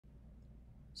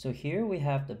So here we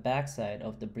have the backside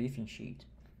of the briefing sheet,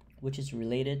 which is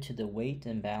related to the weight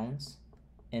and balance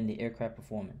and the aircraft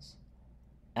performance.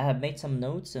 I have made some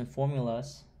notes and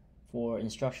formulas for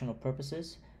instructional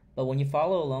purposes, but when you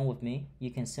follow along with me, you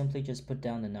can simply just put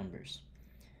down the numbers.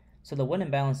 So the weight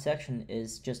and balance section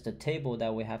is just a table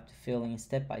that we have to fill in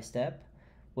step by step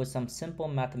with some simple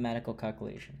mathematical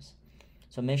calculations.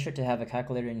 So make sure to have a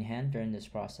calculator in hand during this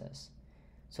process.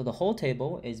 So the whole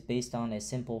table is based on a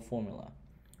simple formula,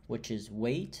 which is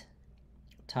weight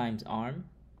times arm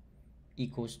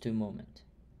equals to moment.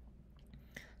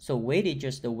 So weight is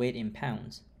just the weight in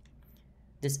pounds.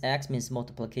 This X means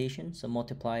multiplication, so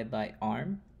multiply by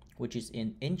arm, which is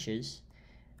in inches.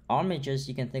 Arm is just,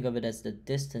 you can think of it as the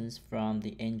distance from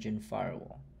the engine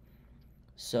firewall.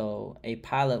 So a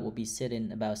pilot will be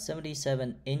sitting about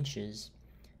 77 inches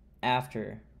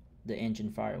after the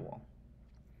engine firewall.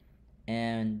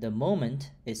 And the moment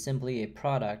is simply a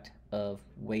product of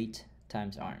weight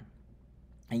times arm.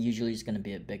 And usually it's going to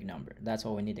be a big number. That's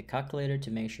why we need a calculator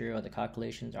to make sure all the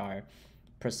calculations are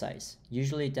precise,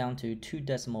 usually down to 2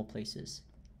 decimal places.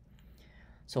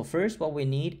 So first what we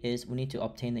need is we need to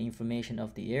obtain the information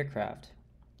of the aircraft,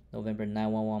 November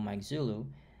 911 Mike Zulu,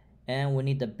 and we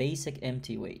need the basic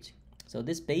empty weight. So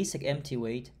this basic empty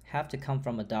weight have to come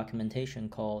from a documentation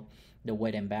called the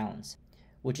weight and balance,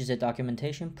 which is a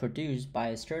documentation produced by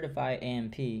a certified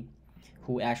A&P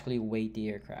who actually weighed the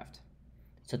aircraft.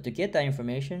 So to get that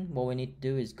information, what we need to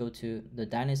do is go to the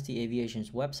Dynasty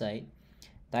Aviation's website,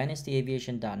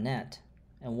 dynastyaviation.net,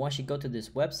 and once you go to this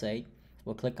website,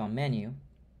 we'll click on menu,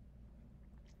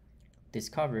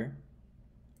 discover,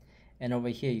 and over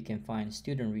here you can find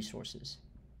student resources.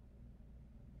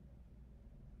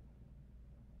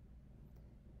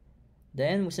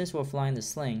 Then since we're flying the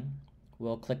sling,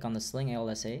 we'll click on the sling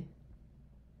LSA,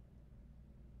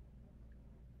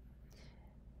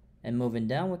 and moving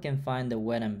down we can find the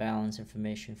weight and balance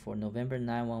information for November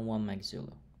 911 Mike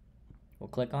Zulu. We'll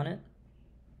click on it,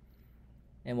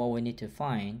 and what we need to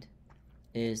find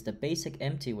is the basic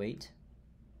empty weight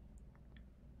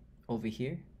over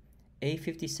here,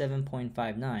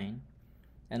 A57.59,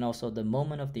 and also the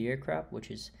moment of the aircraft, which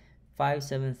is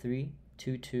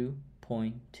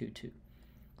 57322.22.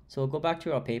 So we'll go back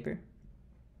to our paper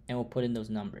and we'll put in those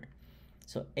numbers.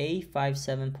 So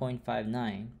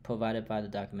A57.59 provided by the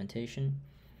documentation,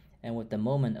 and with the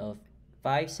moment of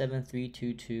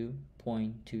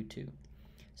 57322.22.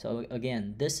 So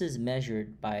again, this is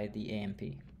measured by the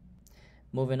A&P.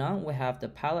 Moving on, we have the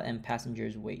pilot and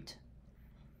passenger's weight.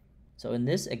 So in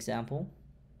this example,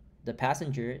 the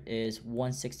passenger is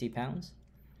 160 pounds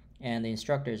and the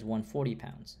instructor is 140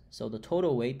 pounds. So the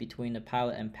total weight between the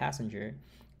pilot and passenger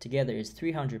together is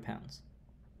 300 pounds.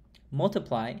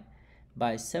 Multiply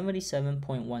by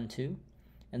 77.12,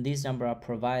 and these numbers are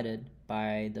provided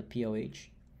by the POH.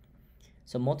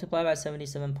 So multiply by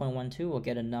 77.12, we'll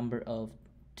get a number of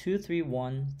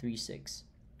 23136.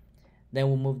 Then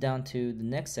we'll move down to the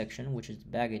next section, which is the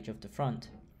baggage of the front.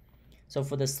 So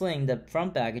for the sling, the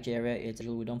front baggage area,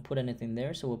 we don't put anything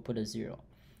there, so we'll put a 0.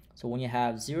 So when you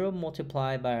have 0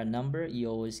 multiplied by a number, you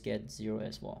always get 0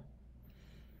 as well.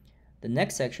 The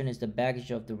next section is the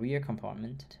baggage of the rear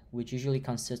compartment, which usually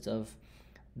consists of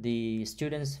the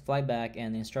student's flight bag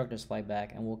and the instructor's flight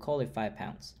bag, and we'll call it 5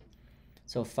 pounds.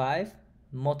 So 5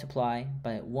 multiplied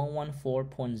by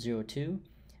 114.02,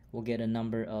 we'll get a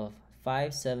number of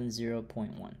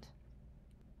 570.1.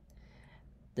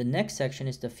 The next section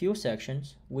is the fuel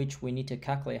sections, which we need to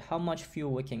calculate how much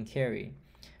fuel we can carry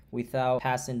without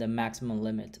passing the maximum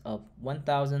limit of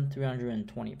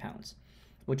 1,320 pounds,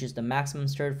 which is the maximum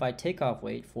certified takeoff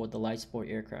weight for the light sport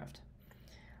aircraft.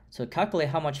 So to calculate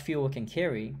how much fuel we can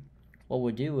carry, what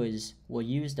we'll do is we'll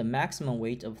use the maximum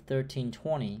weight of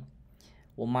 1320,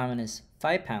 we'll minus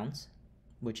 5 pounds,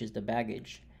 which is the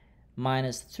baggage,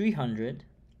 minus 300,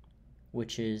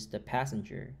 which is the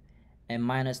passenger, and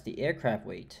minus the aircraft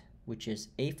weight, which is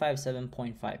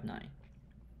 857.59.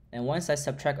 And once I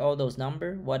subtract all those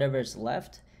numbers, whatever is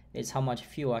left is how much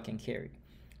fuel I can carry.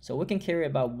 So we can carry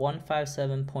about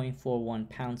 157.41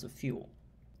 pounds of fuel,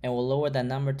 and we'll lower that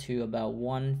number to about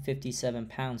 157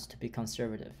 pounds to be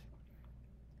conservative.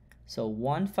 So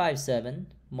 157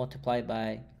 multiplied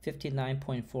by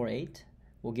 59.48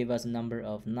 will give us a number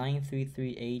of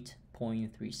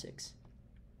 9338.36.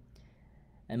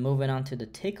 And moving on to the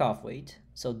takeoff weight,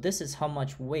 so this is how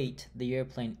much weight the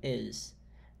airplane is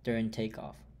during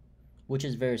takeoff, which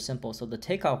is very simple. So the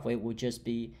takeoff weight will just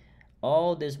be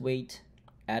all this weight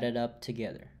added up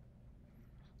together.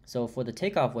 So for the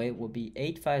takeoff weight will be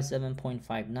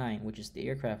 857.59, which is the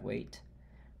aircraft weight,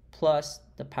 plus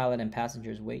the pilot and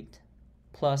passenger's weight,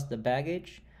 plus the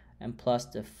baggage, and plus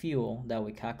the fuel that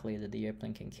we calculated the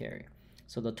airplane can carry.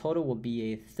 So the total will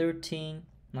be a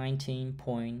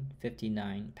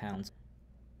 1319.59 pounds.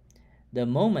 The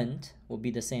moment will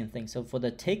be the same thing. So for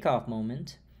the takeoff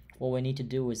moment, what we need to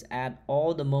do is add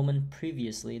all the moment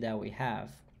previously that we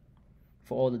have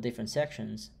for all the different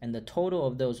sections, and the total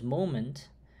of those moment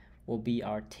will be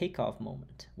our takeoff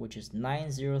moment, which is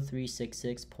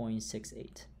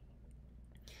 90366.68.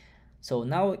 So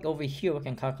now over here we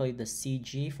can calculate the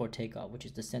CG for takeoff, which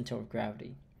is the center of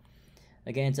gravity.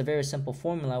 Again, it's a very simple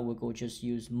formula. We'll just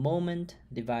use moment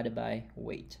divided by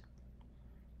weight.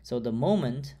 So the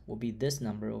moment will be this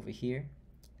number over here,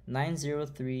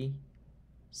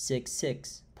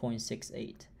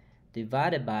 90366.68,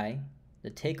 divided by the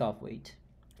takeoff weight,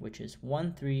 which is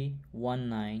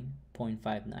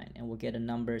 1319.59, and we'll get a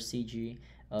number CG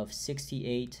of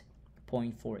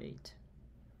 68.48.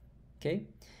 Okay,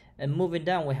 and moving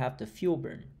down, we have the fuel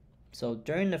burn. So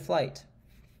during the flight,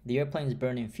 the airplane is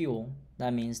burning fuel.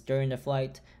 That means during the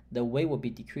flight, the weight will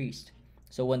be decreased.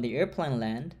 So when the airplane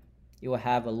lands, it will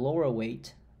have a lower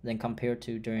weight than compared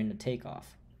to during the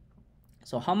takeoff.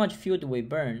 So how much fuel do we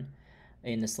burn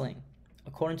in the sling?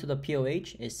 According to the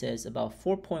POH, it says about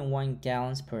 4.1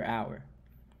 gallons per hour.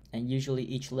 And usually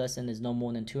each lesson is no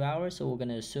more than 2 hours, so we're going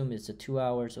to assume it's 2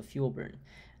 hours of fuel burn.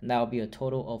 And that will be a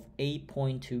total of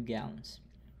 8.2 gallons.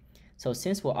 So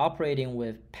since we're operating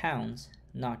with pounds,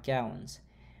 not gallons,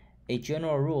 a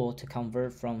general rule to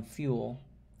convert from fuel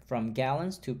from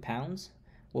gallons to pounds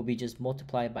will be just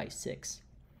multiplied by 6.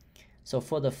 So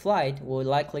for the flight, we're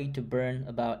likely to burn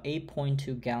about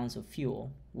 8.2 gallons of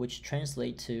fuel, which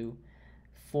translates to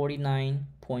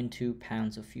 49.2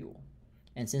 pounds of fuel.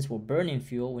 And since we're burning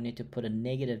fuel, we need to put a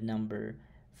negative number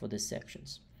for the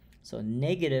sections. So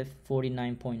negative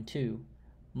 49.2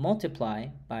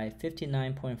 multiplied by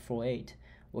 59.48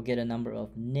 will get a number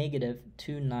of negative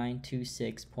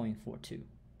 2926.42.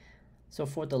 So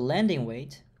for the landing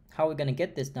weight, how we're going to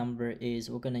get this number is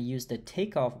we're going to use the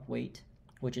takeoff weight,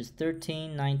 which is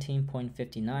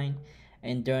 1319.59,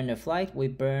 and during the flight we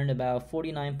burned about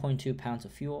 49.2 pounds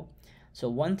of fuel.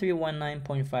 So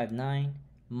 1319.59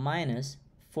 minus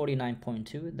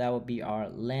 49.2, that would be our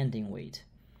landing weight.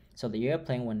 So the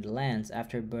airplane, when it lands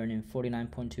after burning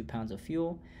 49.2 pounds of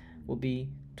fuel, will be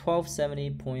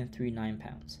 1270.39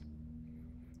 pounds.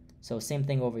 So same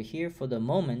thing over here. For the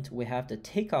moment, we have the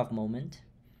takeoff moment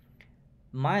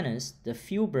minus the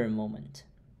fuel burn moment.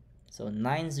 So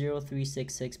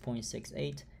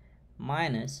 90366.68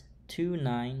 minus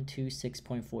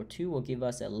 2926.42 will give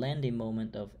us a landing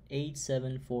moment of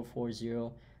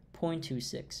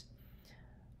 87440.26.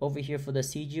 Over here for the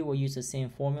CG, we'll use the same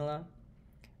formula.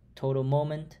 Total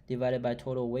moment divided by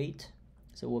total weight.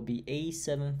 So it will be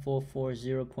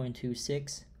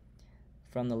 87440.26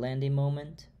 from the landing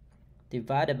moment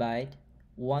divided by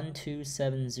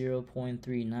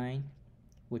 1270.39,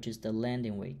 which is the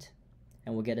landing weight,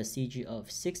 and we'll get a CG of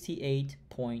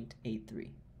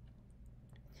 68.83.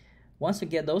 Once we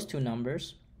get those two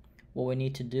numbers, what we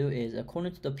need to do is,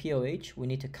 according to the POH, we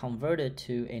need to convert it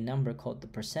to a number called the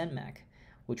percent Mach,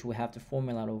 which we have to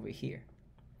formulate over here.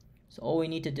 So all we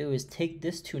need to do is take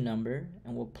this two number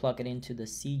and we'll plug it into the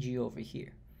CG over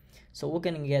here. So we're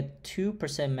going to get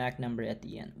 2% Mach number at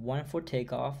the end, one for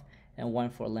takeoff and one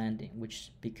for landing,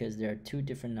 which because there are two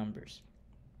different numbers.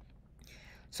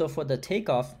 So for the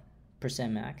takeoff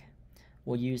percent Mach,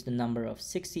 we'll use the number of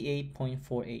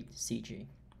 68.48 CG.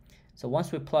 So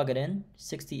once we plug it in,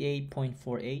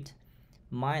 68.48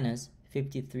 minus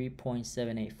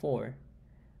 53.784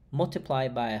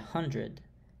 multiplied by 100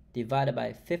 divided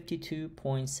by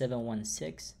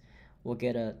 52.716 we'll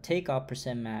get a takeoff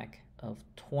percent Mach of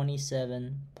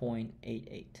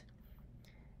 27.88.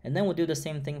 And then we'll do the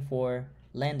same thing for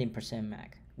landing percent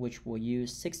Mach, which we'll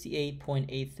use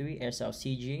 68.83 as our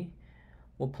CG.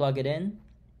 We'll plug it in,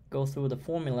 go through the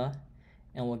formula,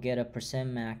 and we'll get a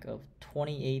percent Mach of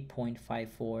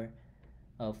 28.54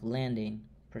 of landing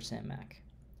percent Mach.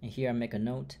 And here I make a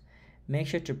note. Make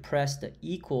sure to press the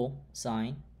equal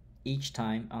sign each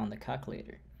time on the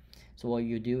calculator. So what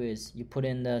you do is you put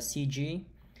in the CG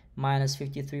minus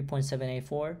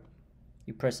 53.784,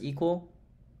 you press equal,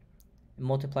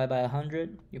 multiply by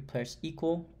 100, you press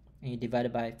equal, and you divide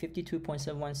it by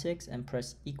 52.716 and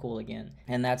press equal again.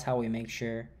 And that's how we make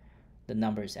sure the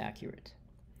number is accurate.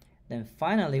 Then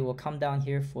finally, we'll come down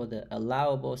here for the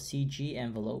allowable CG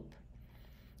envelope.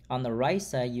 On the right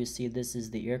side, you see this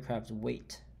is the aircraft's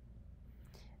weight.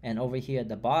 And over here at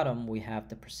the bottom, we have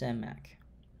the percent Mach.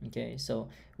 Okay, so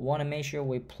we want to make sure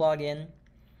we plug in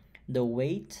the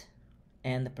weight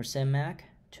and the percent Mach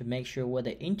to make sure where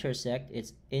they intersect,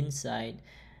 it's inside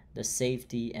the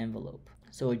safety envelope.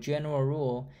 So a general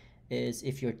rule is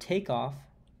if your takeoff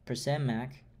percent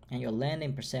Mach and your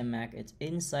landing percent Mach is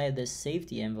inside this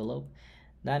safety envelope,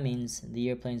 that means the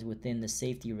airplane is within the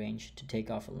safety range to take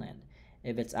off and land.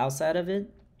 If it's outside of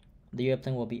it, the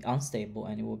airplane will be unstable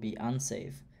and it will be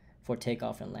unsafe for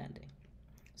takeoff and landing.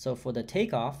 So for the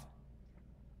takeoff,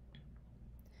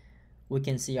 we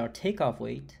can see our takeoff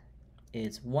weight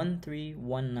is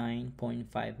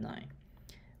 1319.59,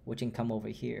 which can come over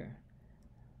here.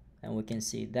 And we can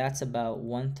see that's about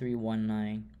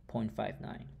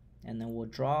 1319.59. And then we'll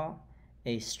draw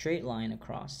a straight line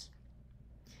across.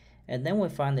 And then we'll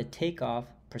find the takeoff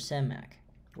percent Mach,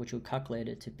 which we'll calculate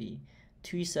it to be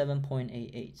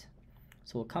 27.88.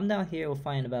 So we'll come down here, we'll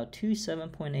find about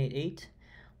 27.88.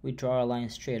 We draw a line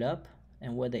straight up,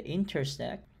 and where the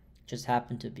intersect just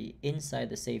happen to be inside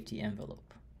the safety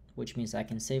envelope, which means I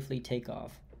can safely take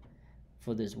off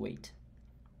for this weight.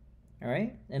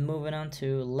 Alright, and moving on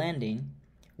to landing,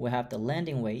 we have the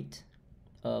landing weight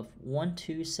of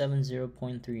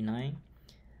 1270.39,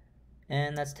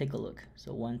 and let's take a look.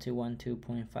 So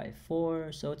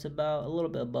 1212.54, so it's about a little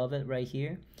bit above it right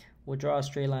here. We'll draw a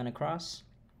straight line across,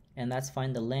 and let's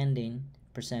find the landing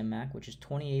percent Mach, which is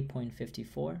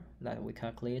 28.54 that we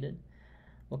calculated.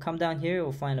 We'll come down here,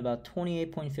 we'll find about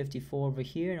 28.54 over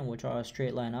here, and we'll draw a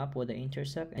straight line up with the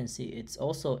intercept and see it's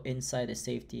also inside the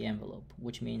safety envelope,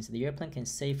 which means the airplane can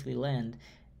safely land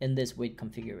in this weight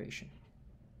configuration.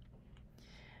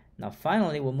 Now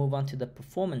finally, we'll move on to the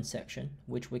performance section,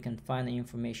 which we can find the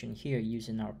information here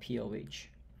using our POH.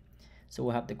 So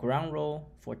we'll have the ground roll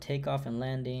for takeoff and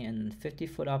landing and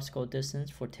 50-foot obstacle distance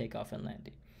for takeoff and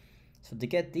landing. So to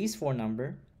get these four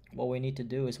numbers, what we need to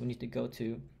do is we need to go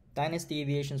to Dynasty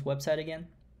Aviation's website again,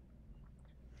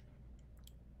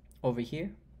 over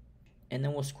here, and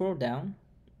then we'll scroll down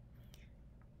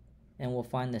and we'll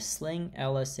find the Sling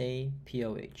LSA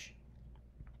POH.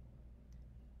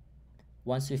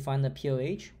 Once we find the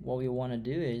POH, what we want to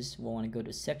do is we want to go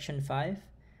to section 5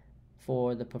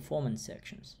 for the performance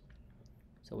sections.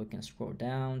 So we can scroll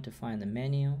down to find the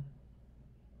menu.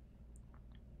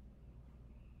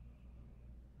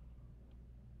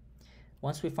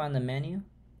 Once we find the menu,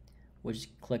 we'll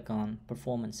just click on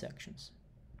performance sections.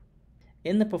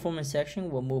 In the performance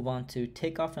section, we'll move on to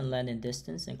takeoff and landing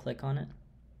distance and click on it,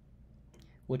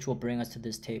 which will bring us to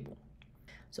this table.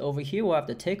 So over here we'll have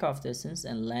the takeoff distance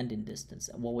and landing distance.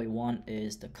 And what we want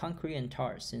is the concrete and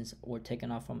tar since we're taking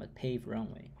off from a paved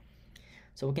runway.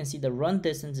 So we can see the run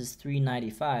distance is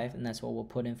 395, and that's what we'll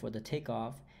put in for the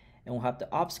takeoff. And we'll have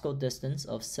the obstacle distance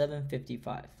of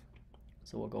 755.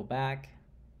 So we'll go back,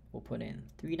 we'll put in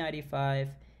 395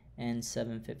 and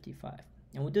 755.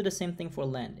 And we'll do the same thing for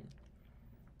landing.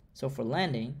 So for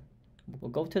landing,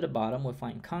 we'll go to the bottom, we'll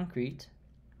find concrete.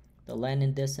 The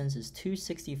landing distance is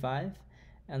 265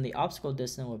 and the obstacle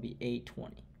distance will be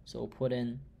 820. So we'll put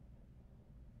in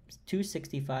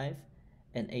 265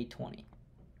 and 820.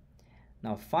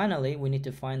 Now finally, we need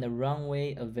to find the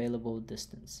runway available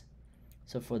distance.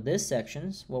 So for this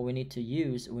sections, what we need to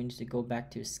use, we need to go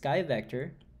back to Sky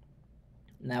Vector.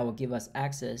 That will give us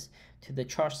access to the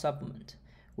chart supplement,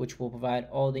 which will provide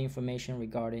all the information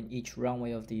regarding each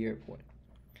runway of the airport.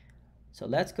 So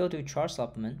let's go to chart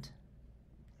supplement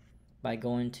by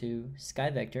going to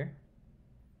Sky Vector,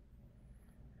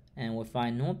 and we'll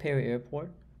find North Perry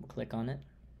Airport. We'll click on it.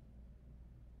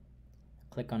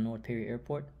 Click on North Perry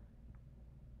Airport.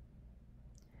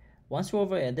 Once we're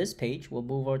over at this page, we'll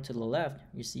move over to the left.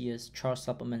 You see is chart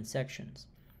supplement sections.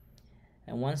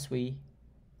 And once we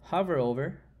hover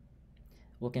over,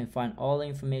 we can find all the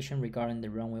information regarding the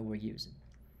runway we're using.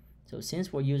 So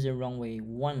since we're using runway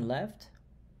 1 left,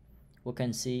 we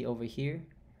can see over here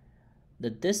the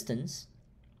distance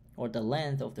or the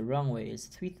length of the runway is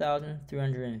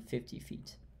 3,350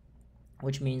 feet,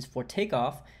 which means for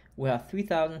takeoff we have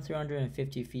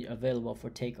 3,350 feet available for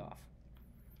takeoff.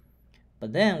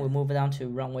 But then we move down to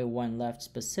runway 1 left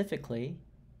specifically.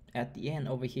 At the end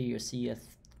over here, you'll see a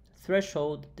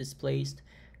threshold displaced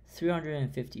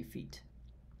 350 feet.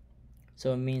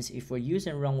 So it means if we're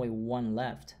using runway 1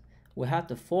 left, we have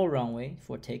the full runway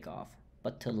for takeoff,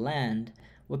 but to land,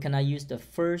 we cannot use the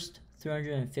first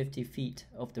 350 feet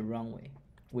of the runway,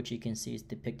 which you can see is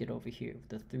depicted over here,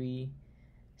 the 3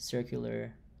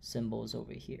 circular symbols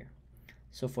over here.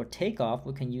 So for takeoff,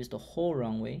 we can use the whole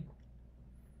runway,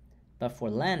 but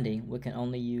for landing, we can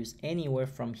only use anywhere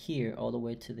from here all the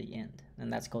way to the end,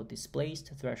 and that's called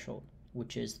displaced threshold,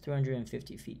 which is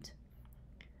 350 feet.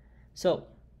 So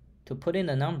to put in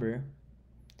the number,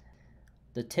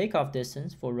 the takeoff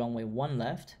distance for runway 1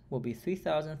 left will be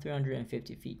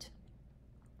 3,350 feet.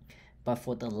 But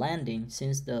for the landing,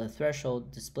 since the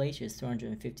threshold displaced is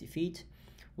 350 feet,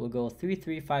 we'll go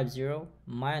 3350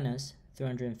 minus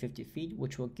 350 feet,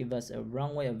 which will give us a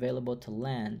runway available to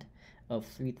land of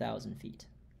 3,000 feet.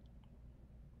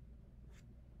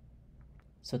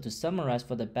 So to summarize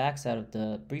for the backside of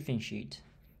the briefing sheet,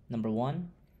 number 1,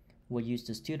 we'll use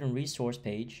the student resource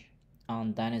page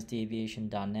on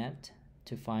dynastyaviation.net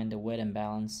to find the weight and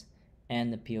balance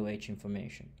and the POH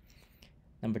information.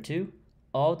 Number 2,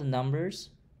 all the numbers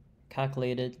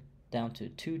calculated down to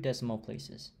 2 decimal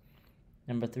places.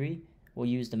 Number 3, we'll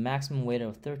use the maximum weight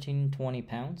of 1320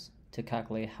 pounds to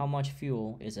calculate how much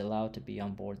fuel is allowed to be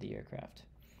on board the aircraft.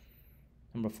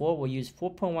 Number 4, we'll use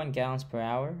 4.1 gallons per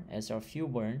hour as our fuel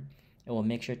burn, and we'll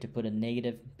make sure to put a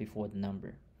negative before the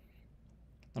number.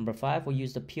 Number 5, we'll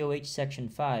use the POH section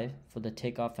 5 for the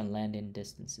takeoff and landing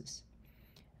distances.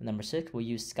 And number 6, we'll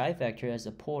use SkyFactor as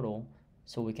a portal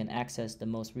so we can access the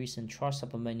most recent chart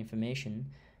supplement information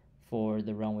for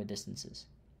the runway distances.